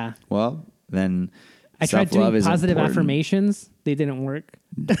ways, yeah. Well, then I tried doing Self-love is positive important. affirmations. They didn't work.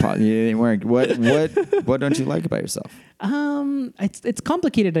 It didn't work. What don't you like about yourself? It's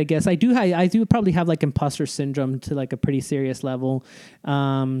complicated, I guess. I do probably have like imposter syndrome to like a pretty serious level.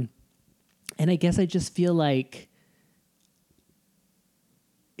 And I guess I just feel like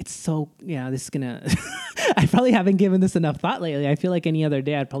it's so, this is gonna, I probably haven't given this enough thought lately. I feel like any other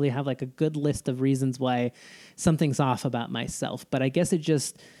day I'd probably have like a good list of reasons why something's off about myself. But I guess it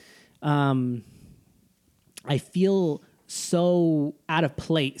just, I feel so out of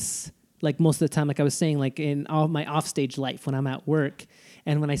place. Like most of the time, like I was saying, like in all my offstage life when I'm at work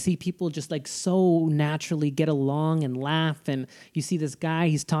and when I see people just like so naturally get along and laugh, and you see this guy,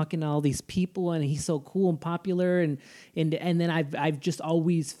 he's talking to all these people and he's so cool and popular, and then I've just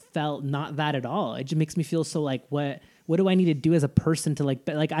always felt not that at all. It just makes me feel so like what do I need to do as a person to like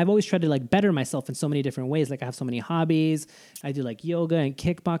I've always tried to like better myself in so many different ways. Like I have so many hobbies. I do like yoga and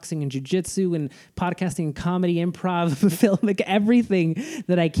kickboxing and jujitsu and podcasting and comedy, improv, film, like everything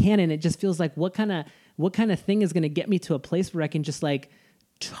that I can. And it just feels like what kind of thing is going to get me to a place where I can just like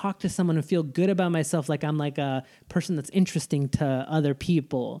talk to someone and feel good about myself. Like I'm like a person that's interesting to other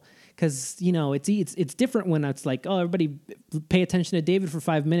people. Cause it's different when it's like, oh, everybody pay attention to David for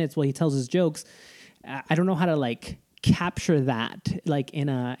 5 minutes while he tells his jokes. I don't know how to like capture that like in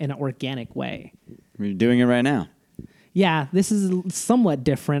an organic way. We're doing it right now. Yeah, this is somewhat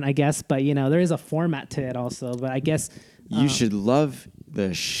different, I guess, but there is a format to it also. But I guess you should love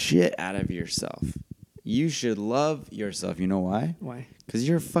the shit out of yourself. You should love yourself. You know why? Why? Because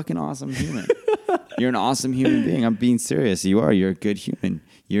you're a fucking awesome human. You're an awesome human being. I'm being serious. You are. You're a good human.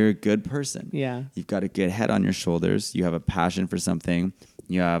 You're a good person. Yeah. You've got a good head on your shoulders. You have a passion for something.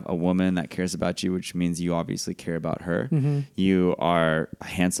 You have a woman that cares about you, which means you obviously care about her. Mm-hmm. You are a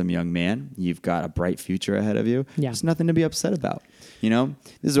handsome young man. You've got a bright future ahead of you. Yeah. There's nothing to be upset about. This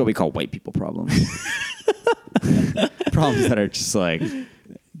is what we call white people problems. Problems that are just like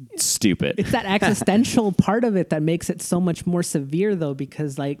stupid. It's that existential part of it that makes it so much more severe, though,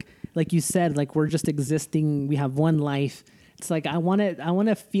 because like you said, like we're just existing. We have one life. It's like I want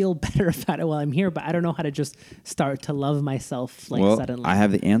to feel better about it while I'm here, but I don't know how to just start to love myself suddenly. I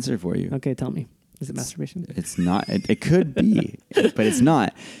have the answer for you. Okay, tell me. Is it masturbation? It's not. It could be, but it's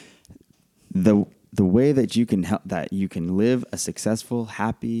not. The way that you can help, that you can live a successful,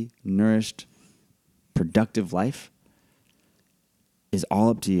 happy, nourished, productive life is all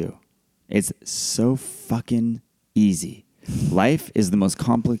up to you. It's so fucking easy. Life is the most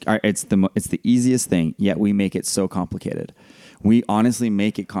complicated. It's the easiest thing, yet we make it so complicated. We honestly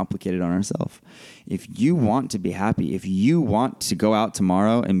make it complicated on ourselves. If you want to be happy, if you want to go out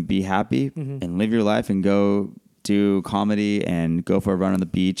tomorrow and be happy and live your life and go do comedy and go for a run on the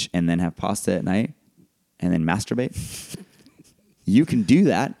beach and then have pasta at night and then masturbate, you can do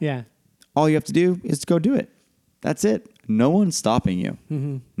that. Yeah. All you have to do is to go do it. That's it. No one's stopping you.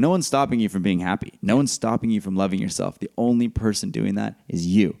 Mm-hmm. No one's stopping you from being happy. No one's stopping you from loving yourself. The only person doing that is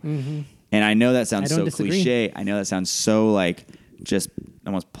you. Mm-hmm. And I know that sounds so cliche. I know that sounds so like just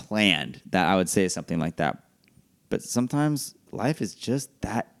almost planned that I would say something like that. But sometimes life is just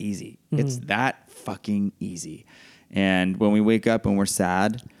that easy. Mm-hmm. It's that fucking easy. And when we wake up and we're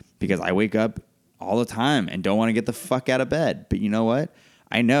sad, because I wake up all the time and don't want to get the fuck out of bed. But you know what?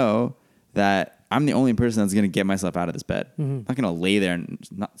 I know that I'm the only person that's going to get myself out of this bed. Mm-hmm. I'm not going to lay there and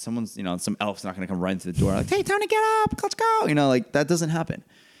some elf's not going to come running through the door like, hey, Tony, get up, let's go. Like that doesn't happen.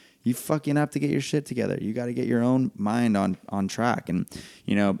 You fucking have to get your shit together. You got to get your own mind on track. And,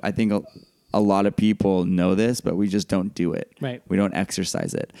 I think a lot of people know this, but we just don't do it. Right. We don't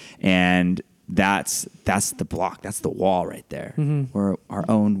exercise it. And that's the block. That's the wall right there. Mm-hmm. We're our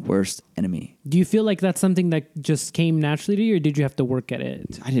own worst enemy. Do you feel like that's something that just came naturally to you, or did you have to work at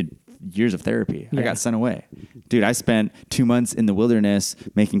it? I did years of therapy. Yeah. I got sent away. Dude, I spent 2 months in the wilderness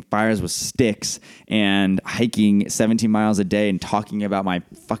making fires with sticks and hiking 17 miles a day and talking about my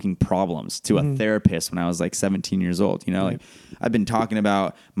fucking problems to a therapist when I was like 17 years old. Like I've been talking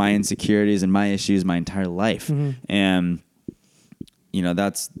about my insecurities and my issues my entire life. Mm-hmm. And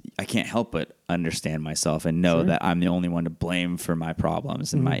I can't help but understand myself and know that I'm the only one to blame for my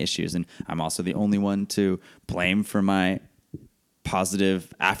problems and my issues. And I'm also the only one to blame for my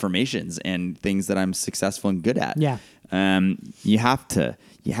positive affirmations and things that I'm successful and good at. Yeah. You have to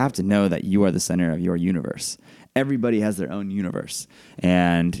know that you are the center of your universe. Everybody has their own universe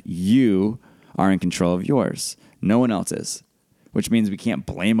and you are in control of yours. No one else is, which means we can't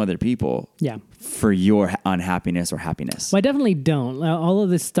blame other people for your unhappiness or happiness. Well, I definitely don't. All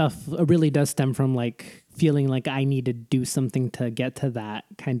of this stuff really does stem from like feeling like I need to do something to get to that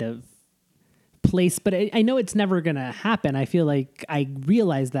kind of place, but I know it's never going to happen. I feel like I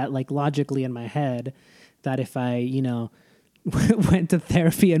realize that like logically in my head that if I, went to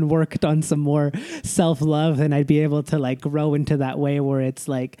therapy and worked on some more self-love, then I'd be able to like grow into that way where it's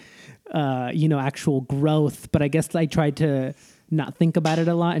like, actual growth. But I guess I tried to not think about it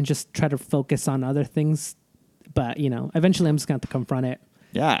a lot and just try to focus on other things. But, eventually I'm just going to have to confront it.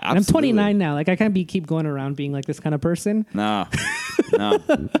 Yeah, absolutely. And I'm 29 now. Like I can't keep going around being like this kind of person. No.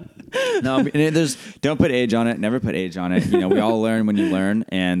 Don't put age on it. Never put age on it. We all learn when you learn,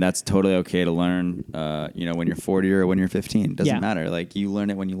 and that's totally okay to learn. When you're 40 or when you're 15, doesn't matter. Like you learn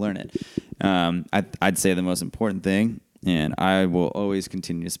it when you learn it. I'd say the most important thing, and I will always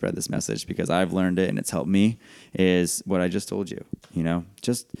continue to spread this message because I've learned it and it's helped me, is what I just told you.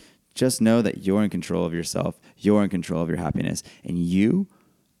 Just know that you're in control of yourself. You're in control of your happiness, and you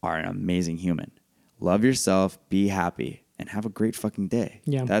are an amazing human. Love yourself, be happy, and have a great fucking day.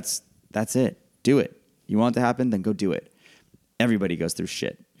 Yeah. That's it. Do it. You want it to happen, then go do it. Everybody goes through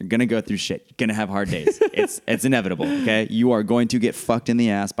shit. You're going to go through shit. You're going to have hard days. It's inevitable, okay? You are going to get fucked in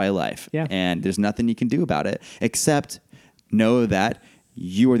the ass by life. Yeah. And there's nothing you can do about it except know that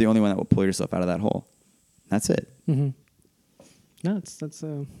you are the only one that will pull yourself out of that hole. That's it. Mm-hmm. No, that's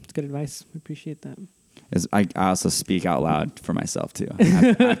good advice. I appreciate that. I also speak out loud for myself too. I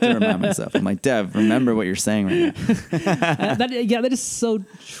have to remind myself. I'm like, Dev, remember what you're saying right now. That is so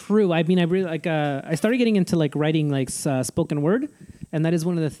true. I mean, I really like. I started getting into like writing like spoken word, and that is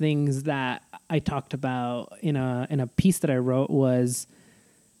one of the things that I talked about in a piece that I wrote was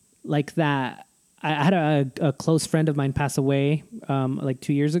like that. I had a close friend of mine pass away like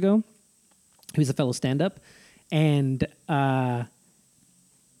 2 years ago. He was a fellow stand-up, and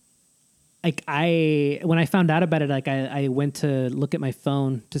when I found out about it, like I went to look at my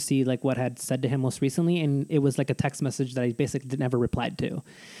phone to see like what had said to him most recently, and it was like a text message that I basically never replied to.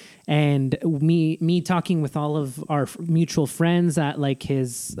 And me talking with all of our mutual friends at like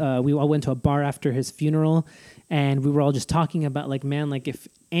his, we all went to a bar after his funeral, and we were all just talking about like, man, like if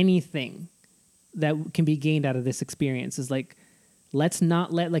anything that can be gained out of this experience is like, let's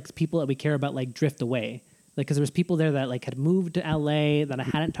not let like people that we care about like drift away. Like, because there was people there that like had moved to LA that I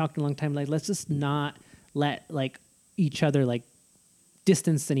hadn't talked to in a long time. Like, let's just not let like each other like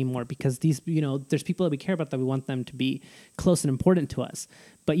distance anymore, because these, there's people that we care about that we want them to be close and important to us.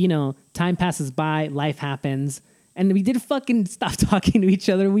 But time passes by, life happens, and we did fucking stop talking to each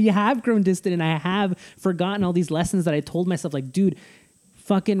other. We have grown distant, and I have forgotten all these lessons that I told myself. Like, dude,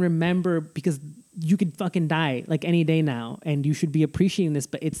 fucking remember, because you could fucking die like any day now, and you should be appreciating this.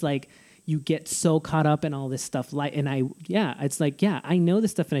 But it's like, you get so caught up in all this stuff. Like, and I know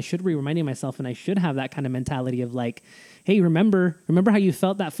this stuff, and I should be reminding myself, and I should have that kind of mentality of like, hey, remember how you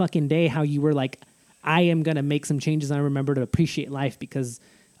felt that fucking day, how you were like, I am going to make some changes, and I remember to appreciate life because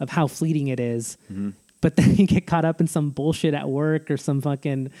of how fleeting it is. Mm-hmm. But then you get caught up in some bullshit at work or some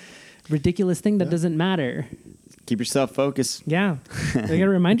fucking ridiculous thing that doesn't matter. Keep yourself focused. Yeah. You got to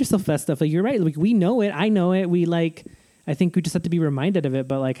remind yourself of that stuff. Like, you're right. Like, we know it. I know it. I think we just have to be reminded of it,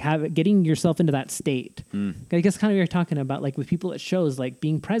 but like getting yourself into that state. I guess kind of you're talking about like with people at shows, like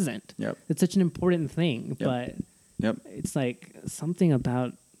being present. Yep. It's such an important thing, Yep. but it's like something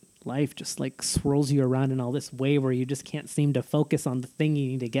about life just like swirls you around in all this way where you just can't seem to focus on the thing you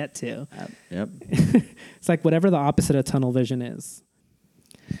need to get to. Yep. It's like whatever the opposite of tunnel vision is.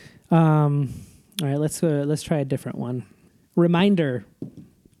 All right, let's try a different one. Reminder.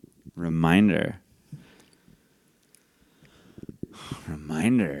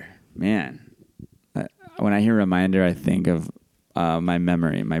 Man. When I hear reminder, I think of my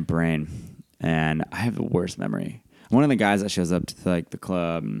memory, my brain, and I have the worst memory. I'm one of the guys that shows up to like the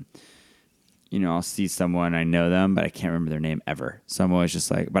club, and I'll see someone, I know them, but I can't remember their name ever. So I'm always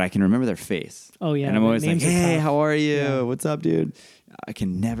just like, but I can remember their face. Oh yeah, and I'm always like, hey, tough. how are you? Yeah. What's up, dude? I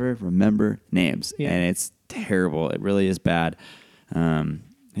can never remember names, and it's terrible. It really is bad. I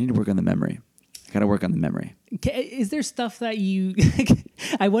need to work on the memory. I got to work on the memory. Is there stuff that you...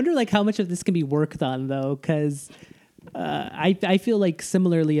 I wonder like how much of this can be worked on though, because I feel like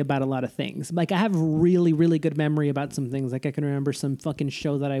similarly about a lot of things. Like I have really, really good memory about some things. Like I can remember some fucking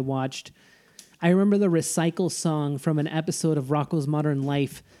show that I watched. I remember the Recycle song from an episode of Rocko's Modern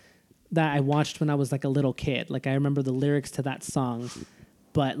Life that I watched when I was like a little kid. Like I remember the lyrics to that song.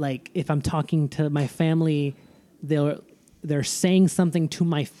 But like if I'm talking to my family, they're saying something to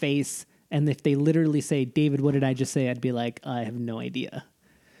my face, and if they literally say, David, what did I just say? I'd be like, I have no idea.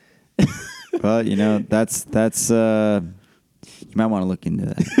 Well, that's you might want to look into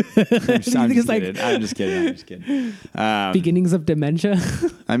that. I'm just kidding. Beginnings of dementia.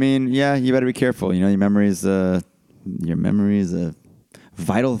 I mean, yeah, you better be careful. Your memory is a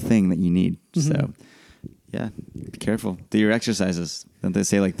vital thing that you need. So yeah, be careful. Do your exercises. Don't they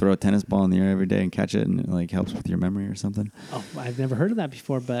say like throw a tennis ball in the air every day and catch it, and it like helps with your memory or something? Oh, I've never heard of that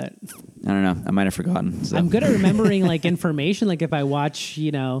before, but I don't know. I might have forgotten. So. I'm good at remembering like information. Like if I watch,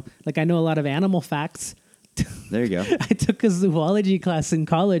 like I know a lot of animal facts. There you go. I took a zoology class in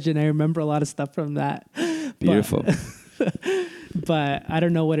college, and I remember a lot of stuff from that. Beautiful. But I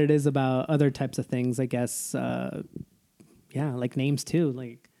don't know what it is about other types of things. I guess, like names too.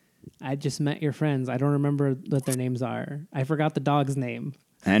 Like I just met your friends. I don't remember what their names are. I forgot the dog's name.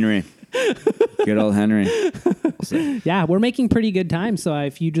 Henry. Good old Henry. Yeah, we're making pretty good time. So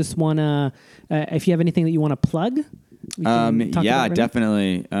if you just want to, if you have anything that you want to plug, yeah,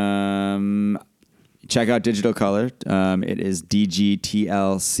 definitely. Check out Digital Color. It is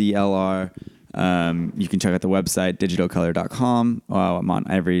DGTLCLR. You can check out the website, digitalcolor.com. I'm on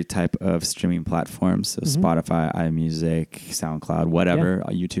every type of streaming platform. So Spotify, iMusic, SoundCloud, whatever,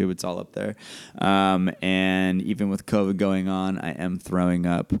 YouTube, it's all up there. And even with COVID going on, I am throwing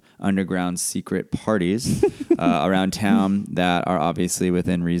up underground secret parties around town that are obviously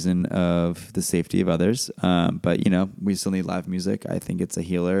within reason of the safety of others. But, we still need live music. I think it's a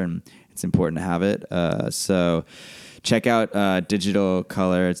healer and it's important to have it. So check out Digital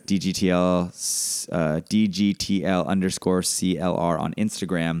Color. It's DGTL _CLR on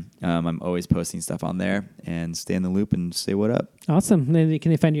Instagram. I'm always posting stuff on there, and stay in the loop and say what up. Awesome. Then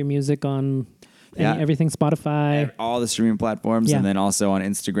can they find your music on everything, Spotify? All the streaming platforms, and then also on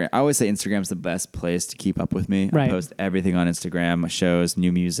Instagram. I always say Instagram's the best place to keep up with me. Right. I post everything on Instagram, shows,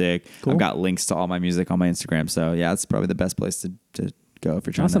 new music. Cool. I've got links to all my music on my Instagram. So yeah, it's probably the best place to go if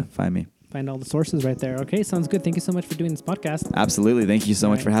you're trying to find me. Find all the sources right there. Okay, sounds good. Thank you so much for doing this podcast. Absolutely. Thank you so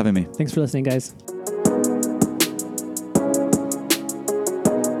much for having me. Thanks for listening, guys.